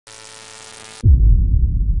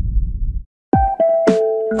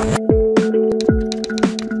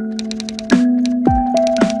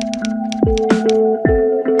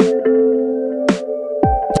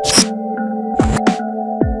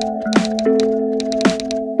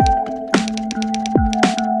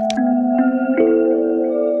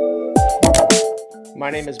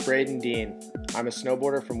name is Braden Dean. I'm a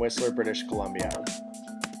snowboarder from Whistler, British Columbia.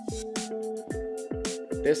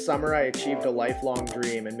 This summer I achieved a lifelong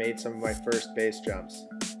dream and made some of my first base jumps.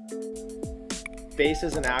 BASE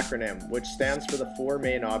is an acronym which stands for the four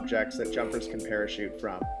main objects that jumpers can parachute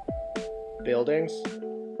from: buildings,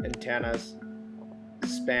 antennas,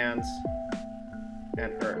 spans,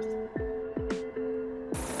 and earth.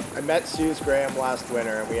 I met Suz Graham last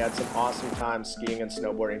winter and we had some awesome times skiing and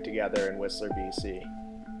snowboarding together in Whistler, BC.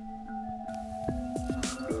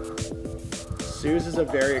 Suz is a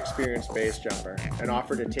very experienced base jumper and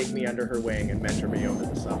offered to take me under her wing and mentor me over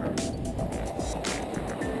the summer.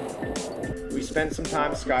 We spent some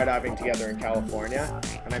time skydiving together in California,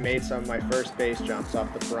 and I made some of my first base jumps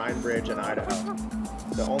off the Perrine Bridge in Idaho,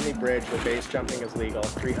 the only bridge where base jumping is legal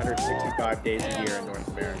 365 days a year in North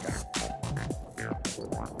America.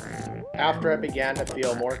 After I began to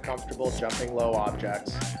feel more comfortable jumping low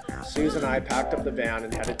objects, Suz and I packed up the van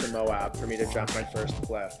and headed to Moab for me to jump my first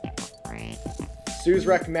cliff. Suz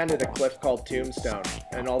recommended a cliff called Tombstone,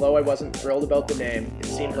 and although I wasn't thrilled about the name, it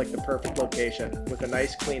seemed like the perfect location, with a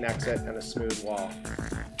nice clean exit and a smooth wall.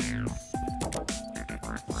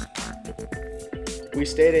 We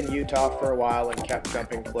stayed in Utah for a while and kept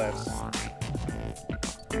jumping cliffs.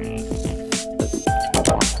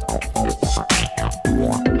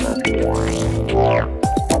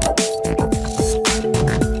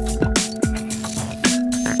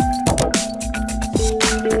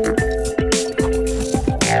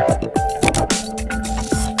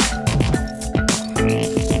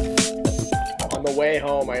 On the way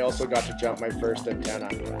home, I also got to jump my first antenna.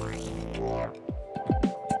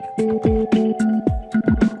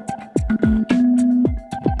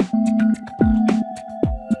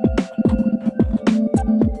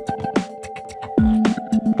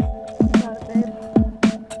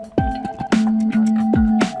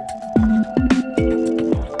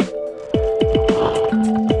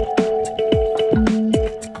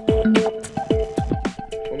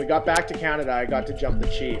 When we got back to Canada, I got to jump the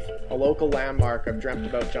Chief, a local landmark I've dreamt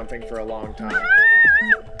about jumping for a long time.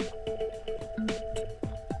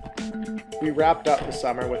 We wrapped up the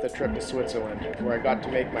summer with a trip to Switzerland, where I got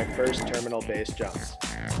to make my first terminal base jumps.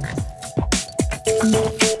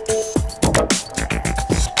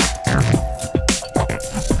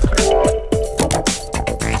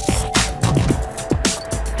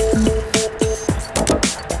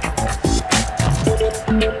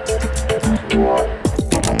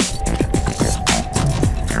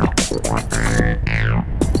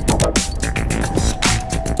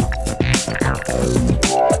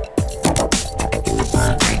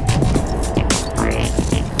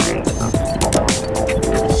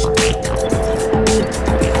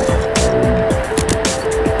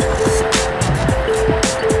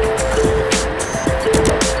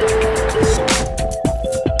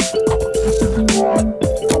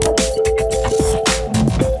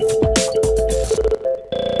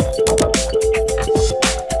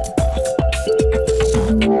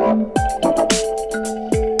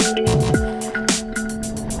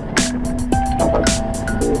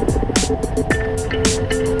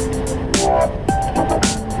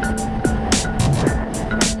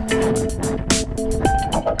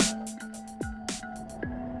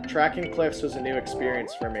 Tracking cliffs was a new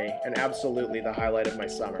experience for me, and absolutely the highlight of my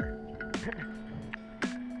summer.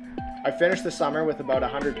 I finished the summer with about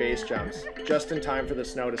 100 base jumps, just in time for the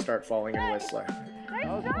snow to start falling in Whistler. That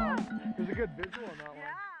was fun. There's a good visual on that one.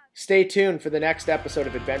 Stay tuned for the next episode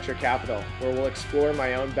of Adventure Capital, where we'll explore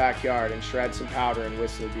my own backyard and shred some powder in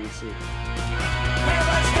Whistler, BC.